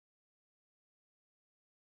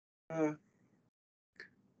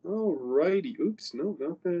All righty. Oops, no,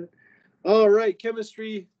 not that. All right,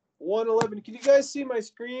 chemistry 111. Can you guys see my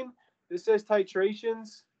screen? This says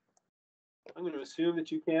titrations. I'm going to assume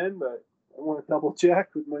that you can, but I want to double check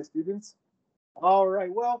with my students. All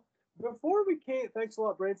right. Well, before we came, thanks a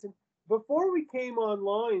lot, Branson. Before we came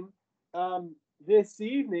online this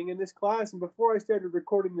evening in this class, and before I started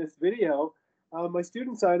recording this video, my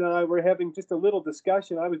students and I were having just a little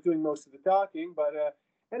discussion. I was doing most of the talking, but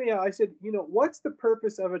anyhow, I said, what's the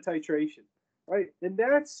purpose of a titration, right? And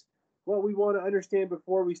that's what we want to understand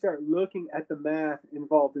before we start looking at the math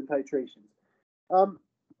involved in titrations.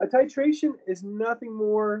 A titration is nothing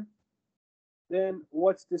more than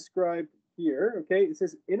what's described here, okay? It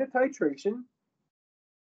says, in a titration,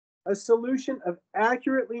 a solution of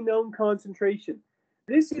accurately known concentration.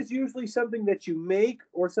 This is usually something that you make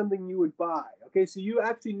or something you would buy, okay? So you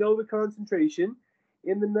actually know the concentration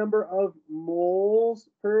in the number of moles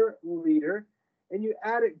per liter, and you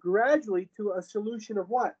add it gradually to a solution of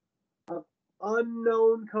what? Of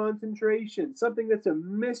unknown concentration, something that's a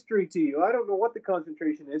mystery to you. I don't know what the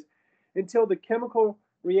concentration is until the chemical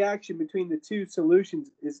reaction between the two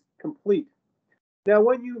solutions is complete. Now,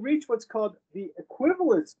 when you reach what's called the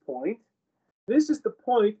equivalence point, this is the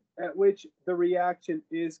point at which the reaction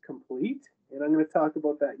is complete, and I'm going to talk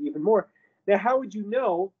about that even more. Now, how would you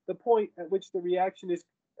know the point at which the reaction is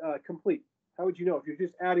complete? How would you know if you're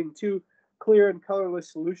just adding two clear and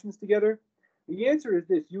colorless solutions together? The answer is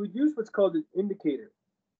this. You would use what's called an indicator.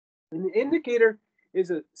 And the indicator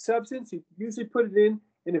is a substance. You usually put it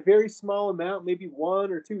in a very small amount, maybe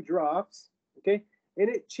 1 or 2 drops, okay? And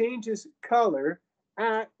it changes color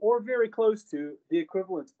at or very close to the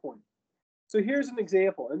equivalence point. So here's an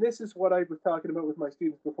example, and this is what I was talking about with my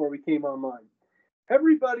students before we came online.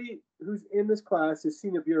 Everybody who's in this class has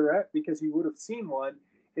seen a burette because you would have seen one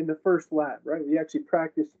in the first lab, right? We actually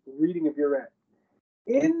practiced reading a burette.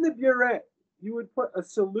 In the burette, you would put a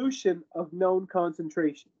solution of known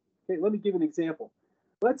concentration. Okay, let me give an example.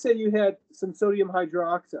 Let's say you had some sodium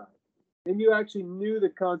hydroxide, and you actually knew the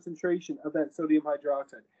concentration of that sodium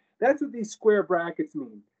hydroxide. That's what these square brackets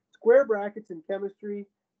mean. Square brackets in chemistry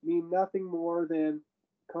mean nothing more than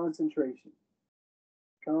concentration.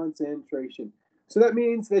 Concentration. So that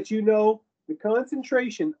means that you know the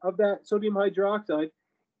concentration of that sodium hydroxide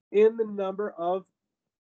in the number of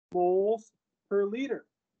moles per liter.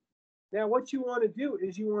 Now, what you want to do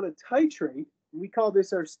is you want to titrate. We call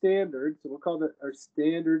this our standard, so we'll call that our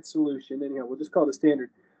standard solution. Anyhow, we'll just call it a standard.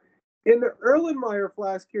 In the Erlenmeyer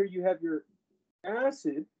flask here, you have your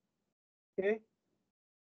acid, okay?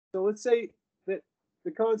 So let's say that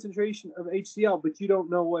the concentration of HCl, but you don't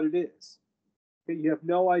know what it is. Okay, you have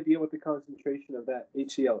no idea what the concentration of that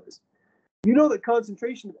HCl is. You know that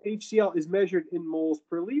concentration of HCl is measured in moles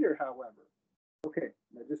per liter, however. Okay,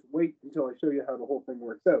 now just wait until I show you how the whole thing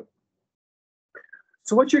works out.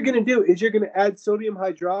 So what you're going to do is you're going to add sodium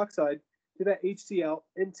hydroxide to that HCl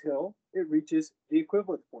until it reaches the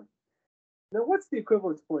equivalence point. Now, what's the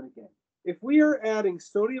equivalence point again? If we are adding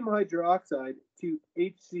sodium hydroxide to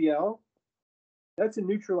HCl, that's a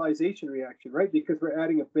neutralization reaction, right? Because we're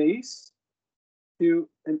adding a base to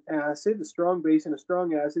an acid, a strong base and a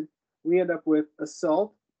strong acid. We end up with a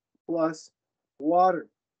salt plus water.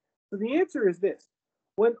 So the answer is this.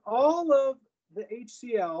 When all of the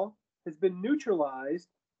HCl has been neutralized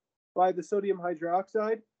by the sodium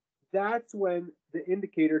hydroxide, that's when the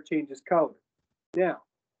indicator changes color. Now,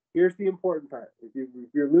 here's the important part. If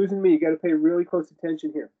you're losing me, you got to pay really close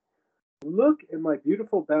attention here. Look at my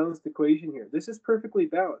beautiful balanced equation here. This is perfectly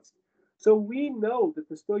balanced. So we know that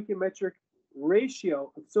the stoichiometric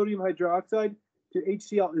ratio of sodium hydroxide to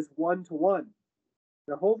HCl is 1:1.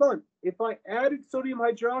 Now hold on. If I added sodium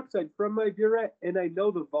hydroxide from my burette and I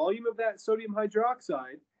know the volume of that sodium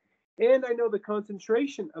hydroxide, and I know the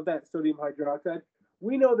concentration of that sodium hydroxide,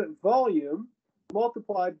 we know that volume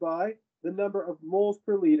multiplied by the number of moles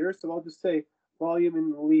per liter, so I'll just say volume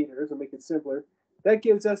in liters, I'll make it simpler, that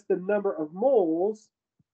gives us the number of moles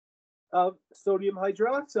of sodium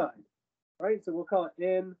hydroxide, right? So we'll call it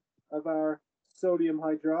N of our sodium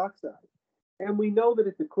hydroxide. And we know that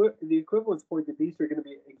at the equivalence point that these are going to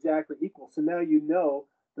be exactly equal. So now you know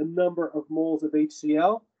the number of moles of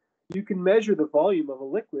HCl. You can measure the volume of a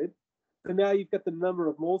liquid. So now you've got the number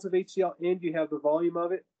of moles of HCl and you have the volume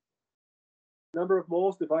of it. Number of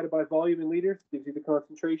moles divided by volume in liters gives you the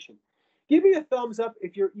concentration. Give me a thumbs up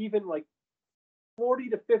if you're even like 40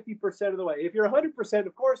 to 50% of the way. If you're 100%,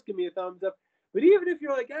 of course, give me a thumbs up. But even if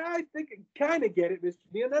you're like, I think I kind of get it, Mr.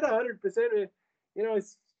 Neal, not 100%,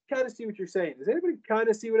 it's kind of see what you're saying. Does anybody kind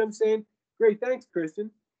of see what I'm saying? Great, thanks,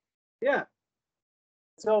 Kristen. Yeah.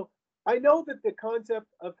 So I know that the concept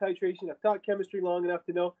of titration, I've taught chemistry long enough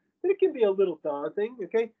to know that it can be a little daunting,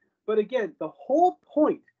 okay? But again, the whole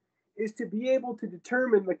point is to be able to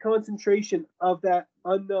determine the concentration of that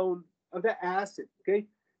unknown, of that acid, okay?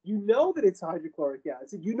 You know that it's hydrochloric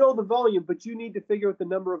acid, you know the volume, but you need to figure out the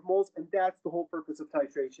number of moles, and that's the whole purpose of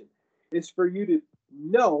titration, is for you to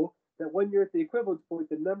know that when you're at the equivalence point,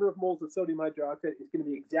 the number of moles of sodium hydroxide is going to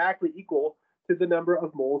be exactly equal to the number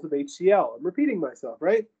of moles of HCl. I'm repeating myself,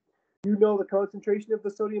 right? You know the concentration of the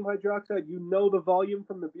sodium hydroxide. You know the volume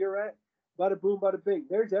from the burette. Bada boom, bada bing.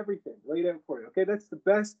 There's everything laid out for you. Okay, that's the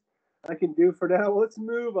best I can do for now. Let's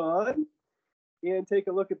move on and take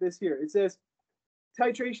a look at this here. It says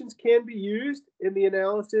titrations can be used in the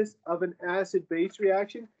analysis of an acid-base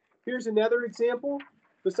reaction. Here's another example.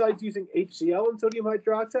 Besides using HCl and sodium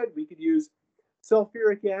hydroxide, we could use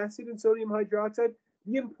sulfuric acid and sodium hydroxide.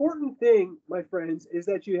 The important thing, my friends, is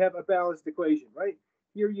that you have a balanced equation, right?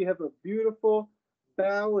 Here you have a beautiful,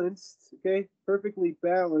 balanced, okay, perfectly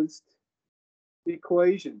balanced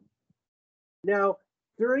equation. Now,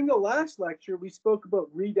 during the last lecture, we spoke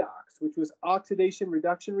about redox, which was oxidation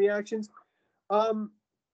reduction reactions.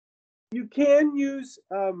 You can use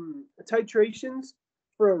titrations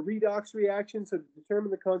for a redox reaction, so to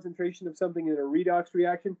determine the concentration of something in a redox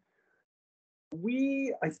reaction.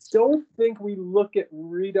 I don't think we look at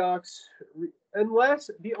redox unless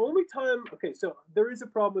the only time, okay, so there is a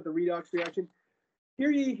problem with the redox reaction.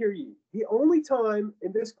 Hear ye, hear ye. The only time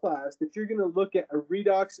in this class that you're going to look at a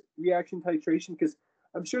redox reaction titration, because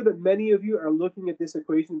I'm sure that many of you are looking at this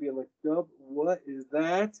equation and being like, Dub, what is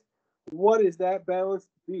that? What is that balanced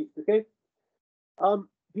beast? Okay.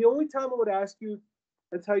 The only time I would ask you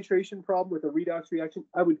a titration problem with a redox reaction,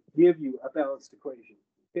 I would give you a balanced equation.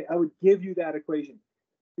 Okay, I would give you that equation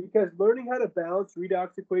because learning how to balance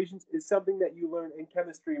redox equations is something that you learn in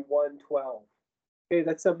chemistry 112. Okay,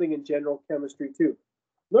 that's something in general chemistry too.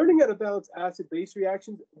 Learning how to balance acid-base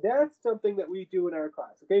reactions, that's something that we do in our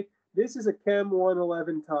class. Okay, this is a Chem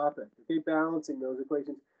 111 topic. Okay, balancing those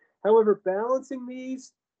equations. However, balancing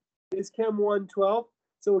these is Chem 112.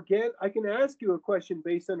 So again, I can ask you a question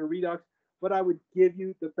based on a redox, but I would give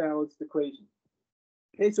you the balanced equation.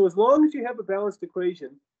 Okay, so as long as you have a balanced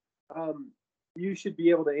equation, you should be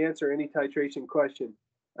able to answer any titration question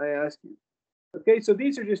I ask you. Okay, so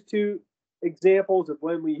these are just two examples of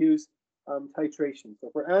when we use titration. So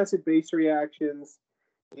for acid-base reactions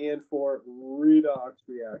and for redox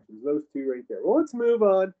reactions, those two right there. Well, let's move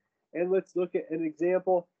on and let's look at an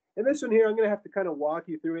example. And this one here, I'm going to have to kind of walk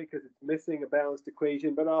you through it because it's missing a balanced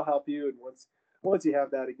equation, but I'll help you. And once you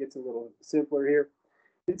have that, it gets a little simpler here.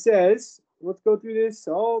 It says, let's go through this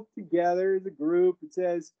all together as a group. It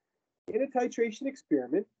says, in a titration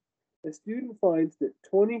experiment, a student finds that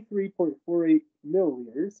 23.48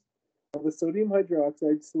 milliliters of a sodium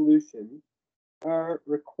hydroxide solution are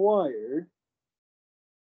required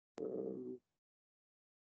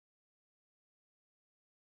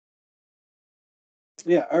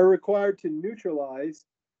to neutralize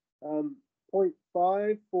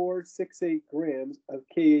 0.5468 grams of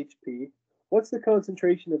KHP. What's the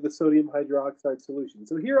concentration of the sodium hydroxide solution?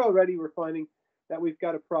 So here already we're finding that we've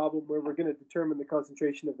got a problem where we're going to determine the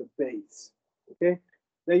concentration of the base. Okay.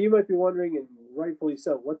 Now you might be wondering, and rightfully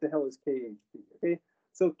so, what the hell is KHP? Okay.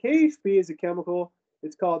 So KHP is a chemical.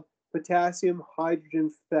 It's called potassium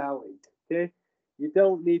hydrogen phthalate. Okay. You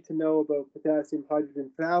don't need to know about potassium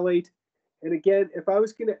hydrogen phthalate. And again, if I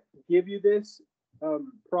was going to give you this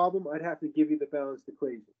problem, I'd have to give you the balanced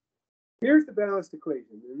equation. Here's the balanced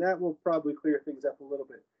equation, and that will probably clear things up a little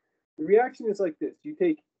bit. The reaction is like this. You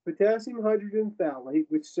take potassium hydrogen phthalate,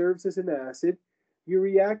 which serves as an acid. You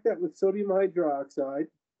react that with sodium hydroxide.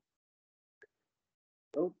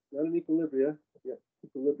 Oh, not an equilibria. Yeah,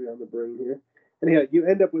 equilibria on the brain here. Anyhow, you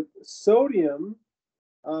end up with sodium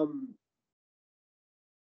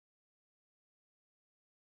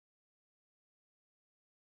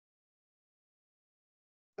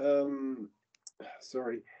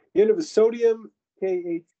sorry. You end up with sodium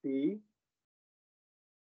KHP.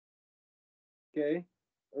 Okay.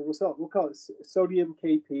 Or we'll call it sodium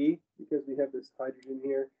KP because we have this hydrogen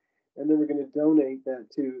here. And then we're going to donate that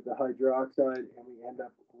to the hydroxide and we end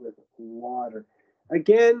up with water.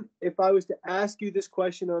 Again, if I was to ask you this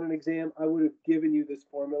question on an exam, I would have given you this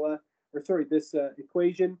formula, or sorry, this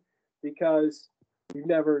equation, because you've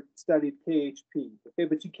never studied KHP. Okay,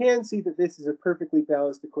 but you can see that this is a perfectly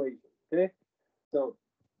balanced equation. Okay, so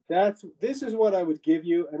this is what I would give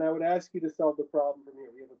you, and I would ask you to solve the problem from here.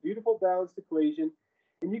 We have a beautiful balanced equation,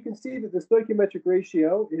 and you can see that the stoichiometric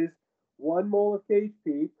ratio is 1 mole of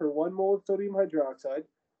KHP per 1 mole of sodium hydroxide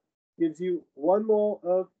gives you 1 mole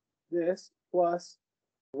of this plus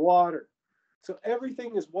water. So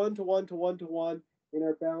everything is 1 to 1 to 1 to 1 in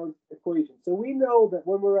our balanced equation. So we know that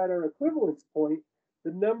when we're at our equivalence point,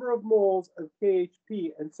 the number of moles of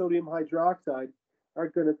KHP and sodium hydroxide are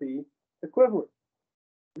going to be equivalent.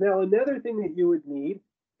 Now, another thing that you would need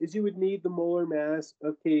is you would need the molar mass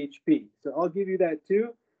of KHP. So I'll give you that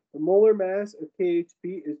too. The molar mass of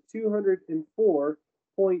KHP is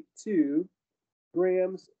 204.2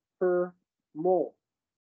 grams per mole.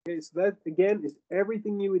 Okay, so that again is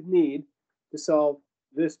everything you would need to solve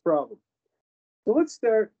this problem. So let's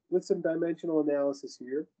start with some dimensional analysis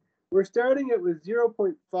here. We're starting it with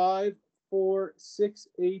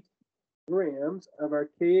 0.5468 grams of our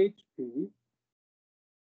KHP.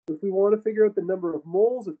 If we want to figure out the number of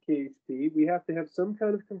moles of KHP, we have to have some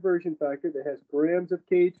kind of conversion factor that has grams of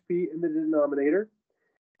KHP in the denominator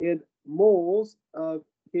and moles of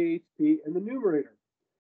KHP in the numerator.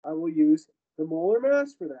 I will use the molar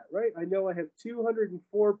mass for that, right? I know I have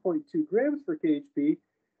 204.2 grams for KHP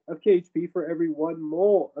for every 1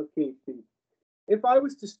 mole of KHP. If I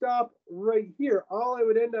was to stop right here, all I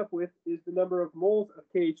would end up with is the number of moles of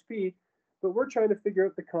KHP, but we're trying to figure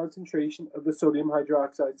out the concentration of the sodium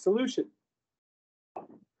hydroxide solution.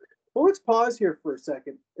 Well, let's pause here for a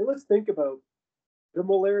second and let's think about the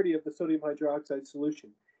molarity of the sodium hydroxide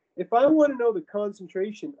solution. If I want to know the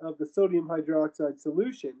concentration of the sodium hydroxide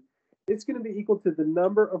solution, it's going to be equal to the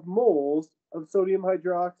number of moles of sodium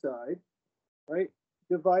hydroxide, right,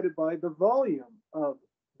 divided by the volume of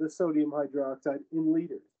the sodium hydroxide in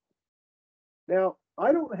liters. Now,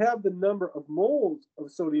 I don't have the number of moles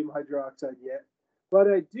of sodium hydroxide yet, but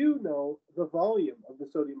I do know the volume of the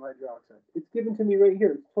sodium hydroxide. It's given to me right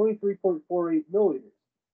here. It's 23.48 milliliters.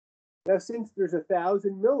 Now, since there's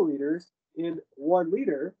 1,000 milliliters in 1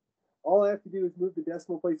 liter, all I have to do is move the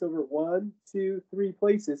decimal place over 1, 2, 3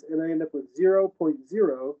 places, and I end up with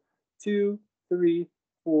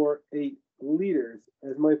 0.02348 liters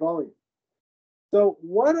as my volume. So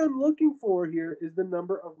what I'm looking for here is the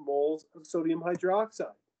number of moles of sodium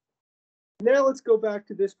hydroxide. Now let's go back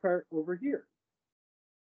to this part over here.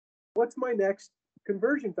 What's my next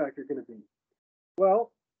conversion factor going to be?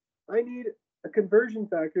 Well, I need a conversion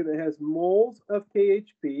factor that has moles of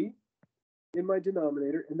KHP in my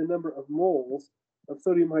denominator and the number of moles of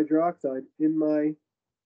sodium hydroxide in my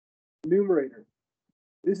numerator.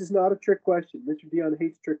 This is not a trick question. Mr. Dion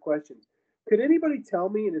hates trick questions. Could anybody tell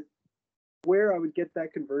me where I would get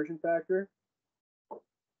that conversion factor?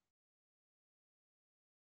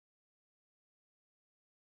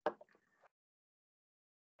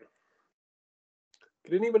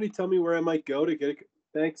 Could anybody tell me where I might go to get it?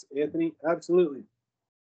 Thanks, Anthony. Absolutely.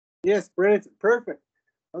 Yes, Brandon, perfect.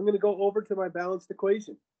 I'm going to go over to my balanced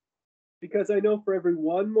equation because I know for every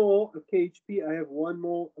 1 mole of KHP, I have 1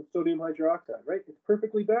 mole of sodium hydroxide, right? It's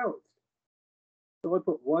perfectly balanced. So I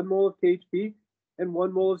put 1 mole of KHP and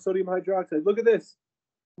 1 mole of sodium hydroxide. Look at this.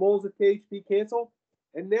 Moles of KHP cancel.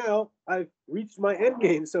 And now I've reached my end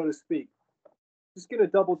game, so to speak. Just going to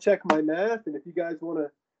double check my math. And if you guys want to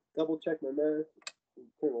double check my math,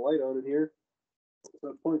 turn the light on in here.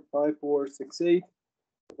 So 0.5468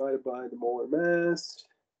 divided by the molar mass.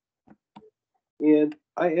 And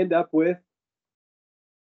I end up with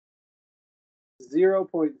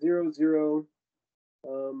 0.00,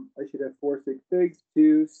 I should have 4 sig figs,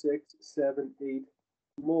 2, 6, 7, 8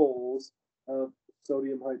 moles of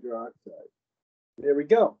sodium hydroxide. There we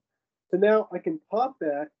go. So now I can pop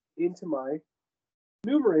that into my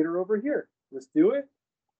numerator over here. Let's do it.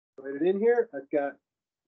 Write it in here. I've got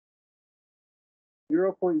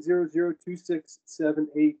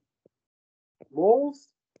 0.002678 moles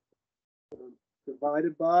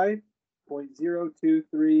divided by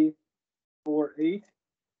 0.02348,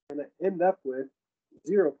 and I end up with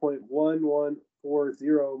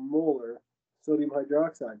 0.1140 molar sodium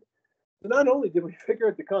hydroxide. So not only did we figure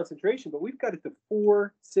out the concentration, but we've got it to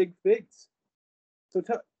 4 sig figs. So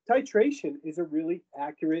titration is a really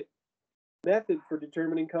accurate method for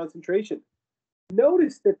determining concentration.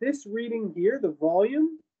 Notice that this reading here, the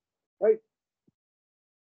volume, right,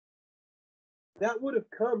 that would have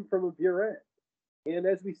come from a burette. And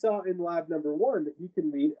as we saw in lab number 1, that you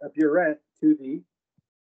can read a burette to the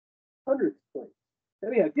 100th place.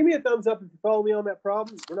 Anyhow, give me a thumbs up if you follow me on that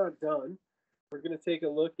problem. We're not done. We're going to take a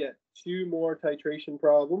look at 2 more titration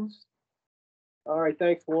problems. All right,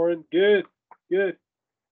 thanks, Warren. Good, good.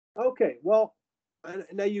 Okay, well,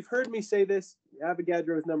 now you've heard me say this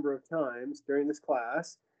Avogadro's number of times during this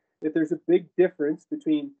class, that there's a big difference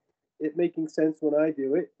between it making sense when I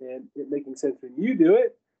do it and it making sense when you do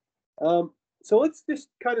it. So let's just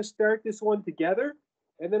kind of start this one together,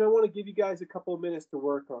 and then I want to give you guys a couple of minutes to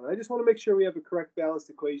work on it. I just want to make sure we have a correct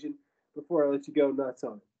balanced equation before I let you go nuts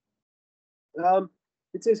on it.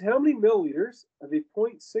 It says how many milliliters of a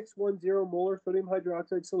 0.610 molar sodium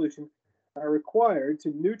hydroxide solution are required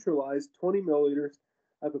to neutralize 20 milliliters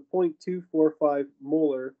of a 0.245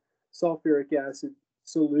 molar sulfuric acid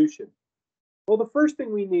solution. Well, the first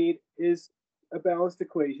thing we need is a balanced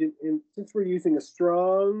equation, and since we're using a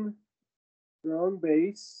strong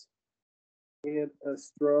base and a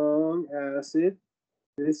strong acid,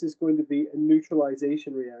 this is going to be a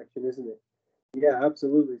neutralization reaction, isn't it? Yeah,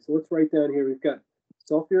 absolutely. So let's write down here, we've got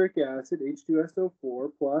sulfuric acid,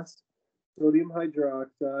 H2SO4, plus sodium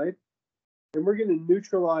hydroxide, and we're going to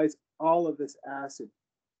neutralize all of this acid.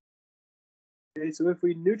 Okay, so if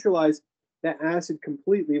we neutralize that acid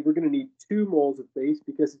completely, we're going to need 2 moles of base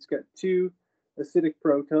because it's got 2 acidic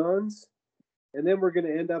protons, and then we're going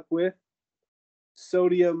to end up with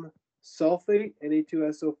sodium sulfate,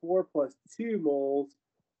 Na2SO4, plus 2 moles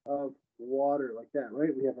of water, like that,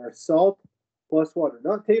 right? We have our salt plus water,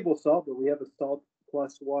 not table salt, but we have a salt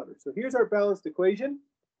plus water. So here's our balanced equation.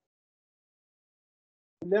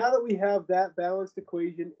 Now that we have that balanced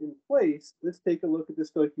equation in place, let's take a look at the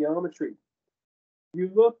stoichiometry. You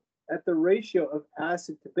look at the ratio of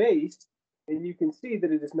acid to base, and you can see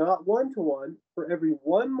that it is not 1-to-1. For every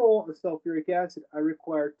 1 mole of sulfuric acid, I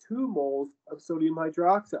require 2 moles of sodium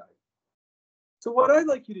hydroxide. So what I'd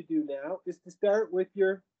like you to do now is to start with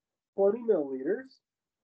your 20 milliliters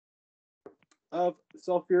of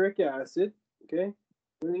sulfuric acid, okay?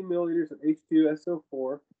 20 milliliters of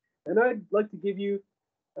H2SO4. And I'd like to give you,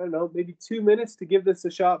 I don't know, maybe 2 minutes to give this a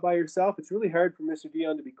shot by yourself. It's really hard for Mr.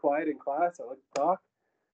 Dion to be quiet in class. I like to talk,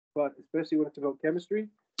 but especially when it's about chemistry.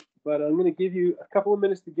 But I'm going to give you a couple of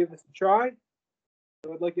minutes to give this a try.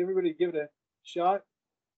 So I'd like everybody to give it a shot.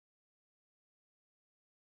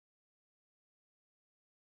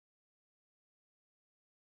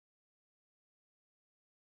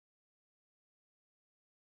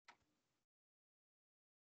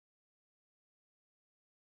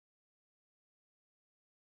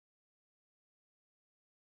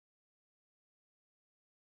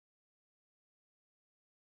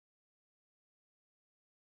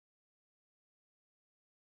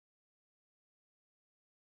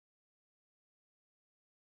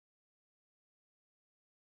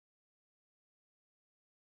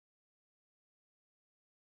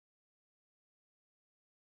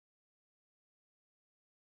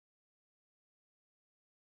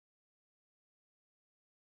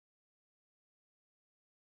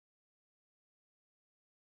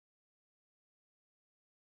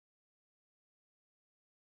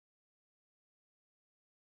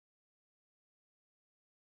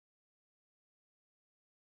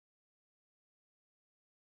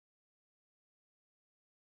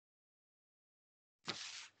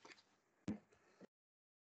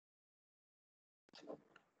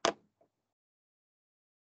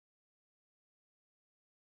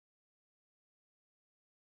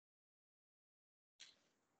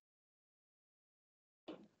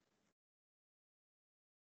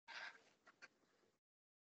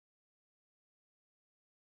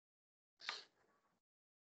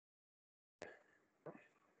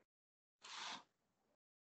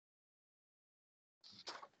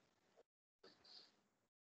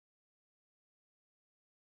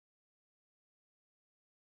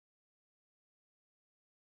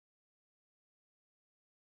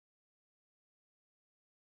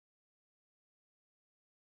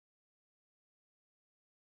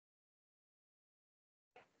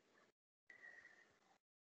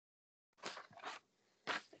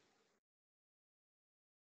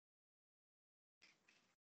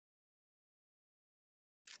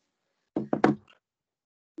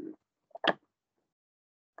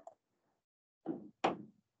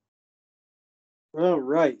 All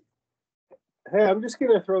right. Hey, I'm just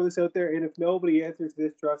going to throw this out there, and if nobody answers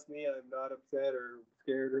this, trust me, I'm not upset or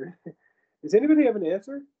scared. Or does anybody have an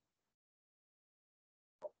answer?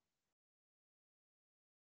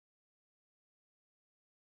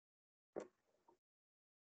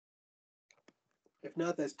 If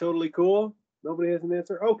not, that's totally cool. Nobody has an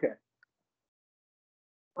answer. Okay.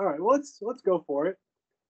 All right. Well, let's go for it.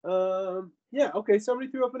 Yeah. Okay.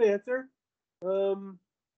 Somebody threw up an answer.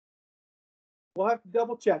 We'll have to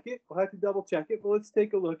double check it. But let's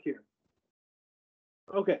take a look here.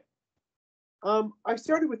 Okay. I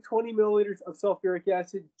started with 20 milliliters of sulfuric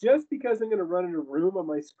acid just because I'm going to run in a room on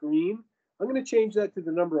my screen. I'm going to change that to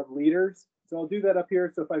the number of liters. So I'll do that up here.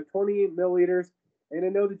 So if I have 20 milliliters, and I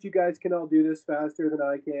know that you guys can all do this faster than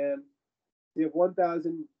I can. You have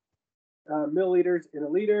 1,000 milliliters in a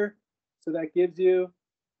liter. So that gives you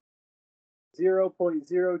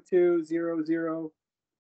 0.0200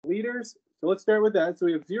 liters. So let's start with that. So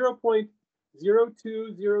we have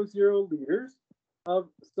 0.0200 liters of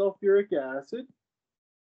sulfuric acid.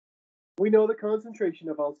 We know the concentration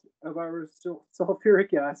of our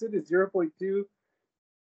sulfuric acid is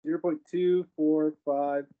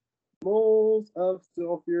 0.245 moles of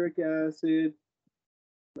sulfuric acid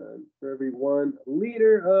for every 1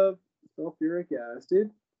 liter of sulfuric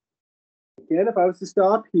acid. Again, if I was to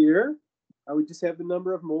stop here, I would just have the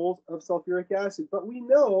number of moles of sulfuric acid. But we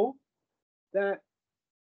know that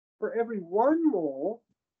for every 1 mole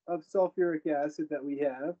of sulfuric acid that we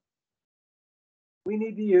have, we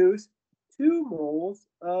need to use 2 moles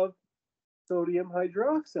of sodium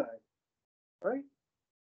hydroxide, right?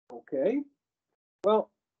 Okay. Well,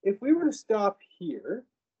 if we were to stop here,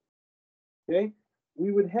 okay,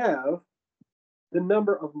 we would have the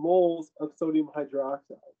number of moles of sodium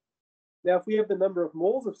hydroxide. Now, if we have the number of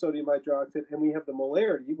moles of sodium hydroxide and we have the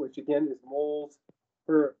molarity, which again is moles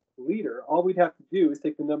per liter, all we'd have to do is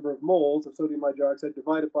take the number of moles of sodium hydroxide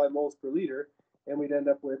divided by moles per liter, and we'd end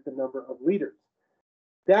up with the number of liters.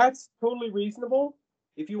 That's totally reasonable.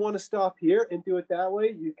 If you want to stop here and do it that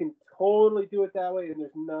way, you can totally do it that way, and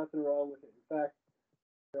there's nothing wrong with it. In fact,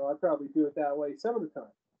 I probably do it that way some of the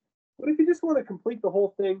time. But if you just want to complete the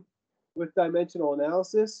whole thing with dimensional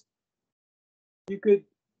analysis, you could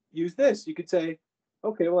use this. You could say,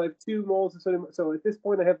 okay, well, I have 2 moles of sodium. So at this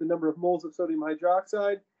point, I have the number of moles of sodium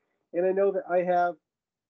hydroxide, and I know that I have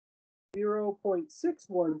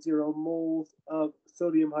 0.610 moles of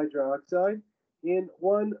sodium hydroxide in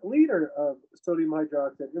 1 liter of sodium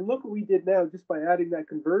hydroxide. And look what we did now, just by adding that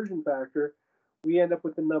conversion factor, we end up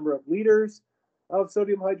with the number of liters of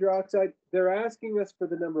sodium hydroxide. They're asking us for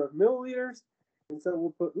the number of milliliters, and so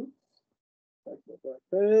we'll put, so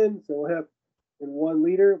we'll have in 1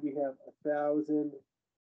 liter, we have 1,000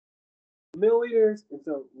 milliliters, and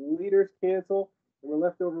so liters cancel, and we're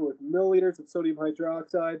left over with milliliters of sodium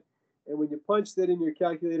hydroxide. And when you punch that in your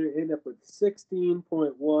calculator, you end up with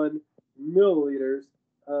 16.1 milliliters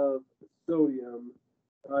of sodium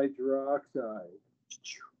hydroxide.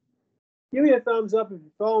 Give me a thumbs up if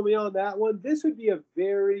you follow me on that one. This would be a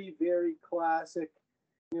very, very classic,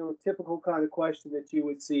 typical kind of question that you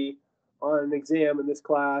would see on an exam in this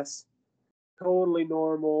class. Totally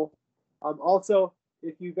normal. Also,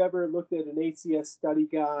 if you've ever looked at an ACS study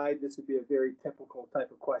guide, this would be a very typical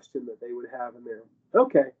type of question that they would have in there.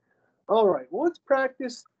 Okay. All right. Well, let's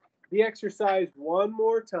practice the exercise one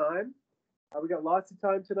more time. We got lots of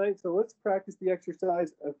time tonight, so let's practice the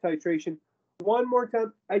exercise of titration one more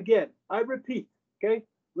time. Again, I repeat, okay?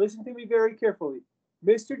 Listen to me very carefully.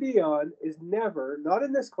 Mr. Dion is never, not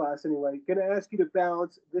in this class anyway, going to ask you to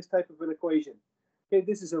balance this type of an equation. Okay,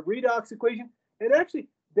 this is a redox equation, and actually,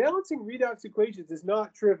 balancing redox equations is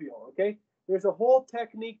not trivial, okay? There's a whole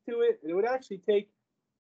technique to it, and it would actually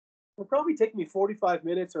probably take me 45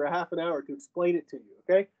 minutes or a half an hour to explain it to you,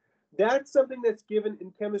 okay? That's something that's given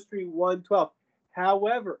in Chemistry 112.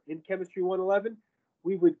 However, in Chemistry 111,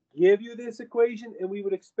 we would give you this equation, and we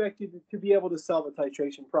would expect you to be able to solve a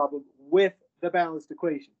titration problem with the balanced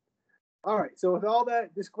equation. All right, so with all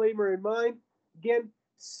that disclaimer in mind, again,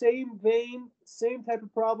 same vein, same type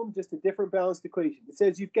of problem, just a different balanced equation. It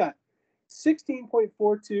says you've got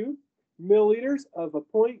 16.42 milliliters of a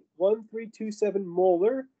 0.1327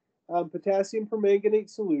 molar potassium permanganate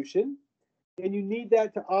solution, and you need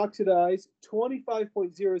that to oxidize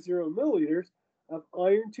 25.00 milliliters of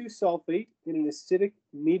iron 2 sulfate in an acidic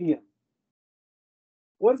medium.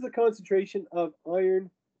 What is the concentration of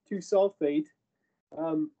iron 2 sulfate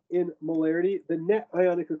in molarity? The net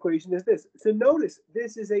ionic equation is this. So notice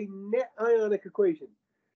this is a net ionic equation,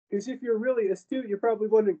 because if you're really astute, you're probably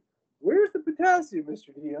wondering, where's the potassium,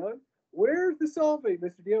 Mr. Dion? Where's the sulfate,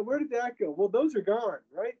 Mr. Dion? Where did that go? Well, those are gone,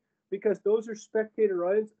 right? Because those are spectator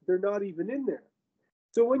ions. They're not even in there.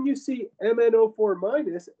 So when you see MnO4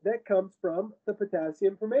 minus, that comes from the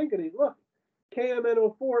potassium permanganate. Look,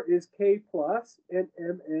 KMnO4 is K plus and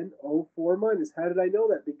MnO4 minus. How did I know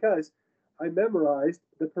that? Because I memorized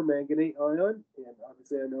the permanganate ion, and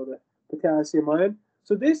obviously I know the potassium ion.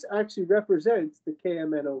 So this actually represents the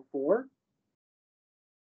KMnO4.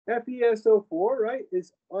 FeSO4, right,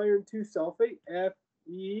 is iron 2 sulfate,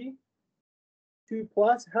 Fe2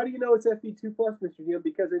 plus. How do you know it's Fe2 plus, Mr. Dion?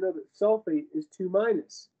 Because I know that sulfate is 2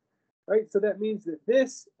 minus, right? So that means that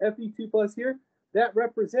this Fe2 plus here, that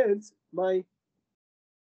represents my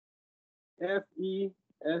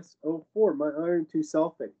FeSO4, my iron 2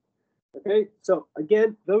 sulfate. Okay, so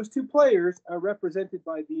again, those two players are represented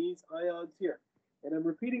by these ions here. And I'm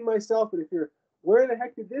repeating myself, but if you're, where the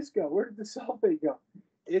heck did this go? Where did the sulfate go?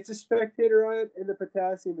 It's a spectator ion, and the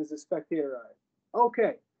potassium is a spectator ion.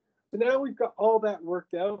 Okay, so now we've got all that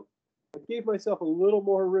worked out. I gave myself a little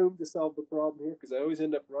more room to solve the problem here because I always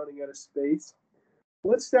end up running out of space.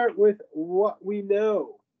 Let's start with what we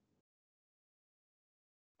know.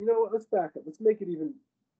 You know what? Let's back up. Let's make it even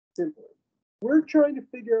simpler. We're trying to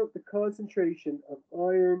figure out the concentration of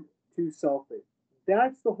iron 2 sulfate.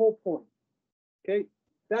 That's the whole point. Okay?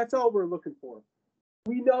 That's all we're looking for.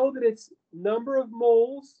 We know that it's number of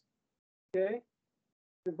moles, okay,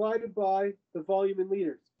 divided by the volume in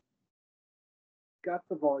liters. Got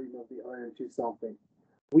the volume of the iron 2 sulfate.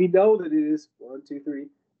 We know that it is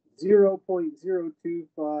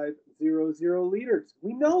 0.02500 liters.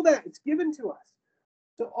 We know that. It's given to us.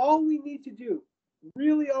 So all we need to do,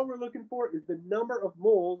 really all we're looking for, is the number of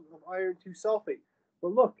moles of iron 2 sulfate.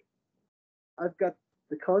 But look, I've got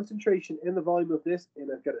the concentration and the volume of this,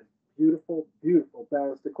 and I've got a beautiful, beautiful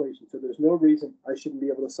balanced equation. So there's no reason I shouldn't be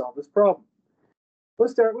able to solve this problem.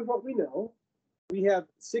 Let's start with what we know. We have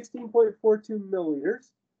 16.42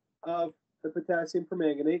 milliliters of the potassium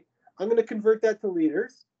permanganate. I'm going to convert that to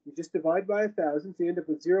liters. You just divide by 1,000, so you end up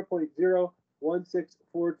with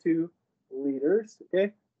 0.01642 liters.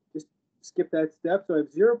 Okay, just skip that step. So I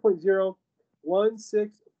have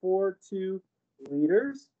 0.01642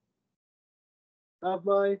 liters of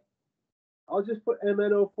my, I'll just put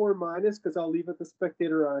MnO4 minus because I'll leave it the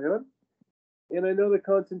spectator ion. And I know the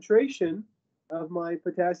concentration of my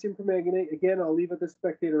potassium permanganate, again, I'll leave it the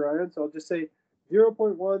spectator ion. So I'll just say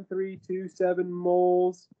 0.1327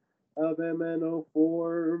 moles of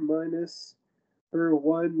MnO4 minus per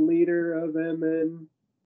 1 liter of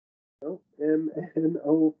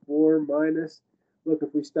MnO4 minus. Look,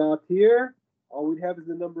 if we stopped here, all we'd have is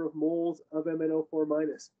the number of moles of MnO4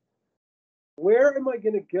 minus. Where am I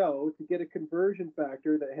going to go to get a conversion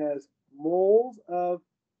factor that has moles of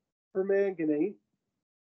permanganate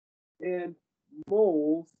and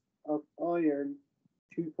moles of iron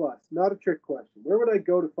 2+? Not a trick question. Where would I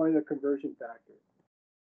go to find a conversion factor?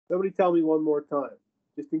 Somebody tell me one more time,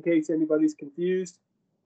 just in case anybody's confused.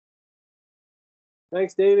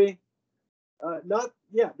 Thanks, Davey.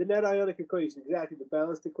 The net ionic equation, exactly, the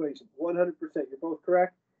balanced equation, 100%. You're both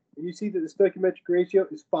correct. And you see that the stoichiometric ratio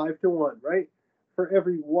is 5:1, right? For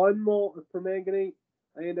every 1 mole of permanganate,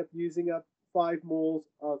 I end up using up 5 moles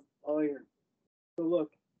of iron. So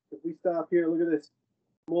look, if we stop here, look at this.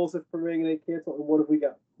 Moles of permanganate cancel, and what have we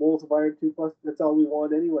got? Moles of iron 2+, that's all we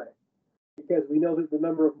want anyway. Because we know that the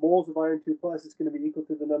number of moles of iron 2+ is going to be equal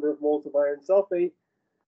to the number of moles of iron sulfate,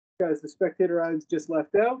 because the spectator ion's just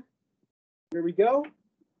left out. Here we go.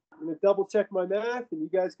 I'm going to double check my math, and you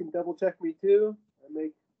guys can double check me too.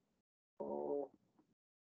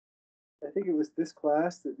 I think it was this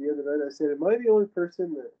class that the other night I said, am I the only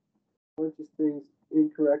person that punches things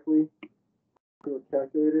incorrectly to a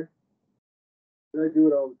calculator? I do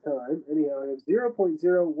it all the time. Anyhow, I have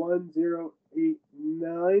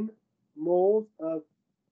 0.01089 moles of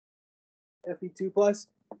Fe2+.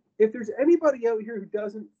 If there's anybody out here who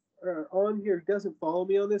doesn't, or on here who doesn't follow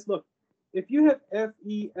me on this, look, if you have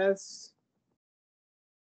FeS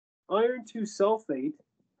iron 2 sulfate,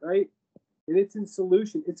 right, and it's in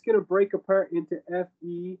solution, it's going to break apart into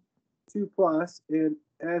Fe2+ and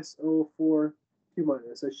SO4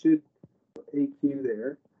 2-. I should put AQ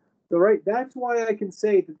there. So, right, that's why I can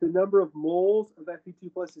say that the number of moles of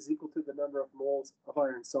Fe2+ is equal to the number of moles of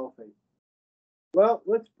iron sulfate. Well,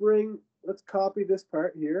 let's copy this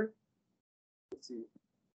part here. Let's see,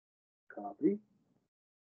 copy,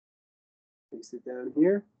 paste it down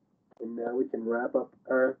here, and now we can wrap up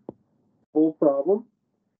our full problem.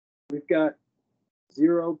 We've got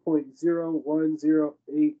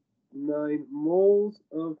 0.01089 moles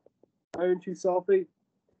of iron 2 sulfate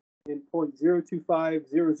and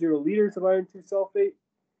 0.02500 liters of iron 2 sulfate.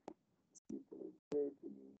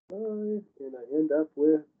 And I end up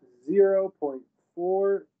with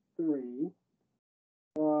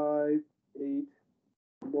 0.4358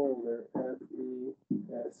 molar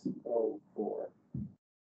FeSO4.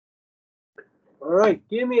 All right,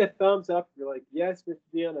 give me a thumbs up if you're like, yes, Mr.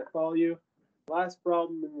 Dion, I follow you. Last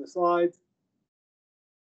problem in the slides.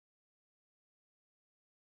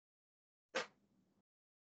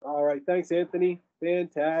 All right, thanks, Anthony.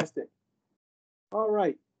 Fantastic. All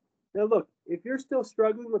right. Now, look, if you're still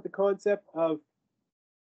struggling with the concept of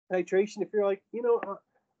titration, if you're like, you know,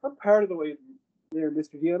 I'm part of the way there,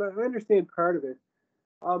 Mr. Dion, I understand part of it.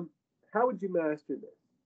 How would you master this?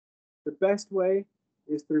 The best way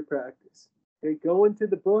is through practice. Okay, go into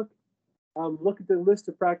the book, look at the list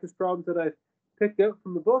of practice problems that I've picked out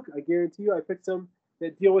from the book. I guarantee you I picked some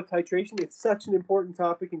that deal with titration. It's such an important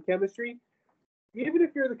topic in chemistry. Even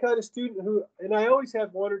if you're the kind of student who, and I always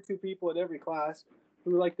have 1 or 2 people in every class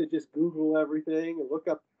who like to just Google everything and look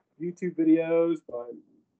up YouTube videos on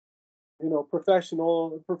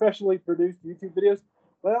professionally produced YouTube videos,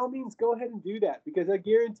 by all means, go ahead and do that, because I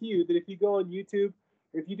guarantee you that if you go on YouTube,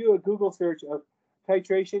 or if you do a Google search of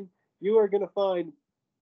titration, you are going to find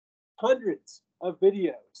hundreds of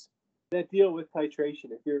videos that deal with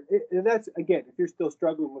titration. And that's, again, if you're still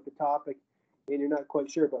struggling with the topic and you're not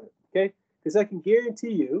quite sure about it, okay? Because I can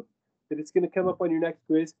guarantee you that it's going to come up on your next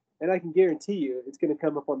quiz, and I can guarantee you it's going to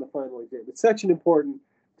come up on the final exam. It's such an important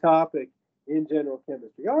topic in general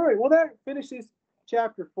chemistry. All right, well, that finishes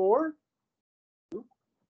chapter 4.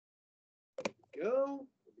 Go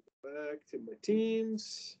back to my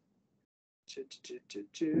teams.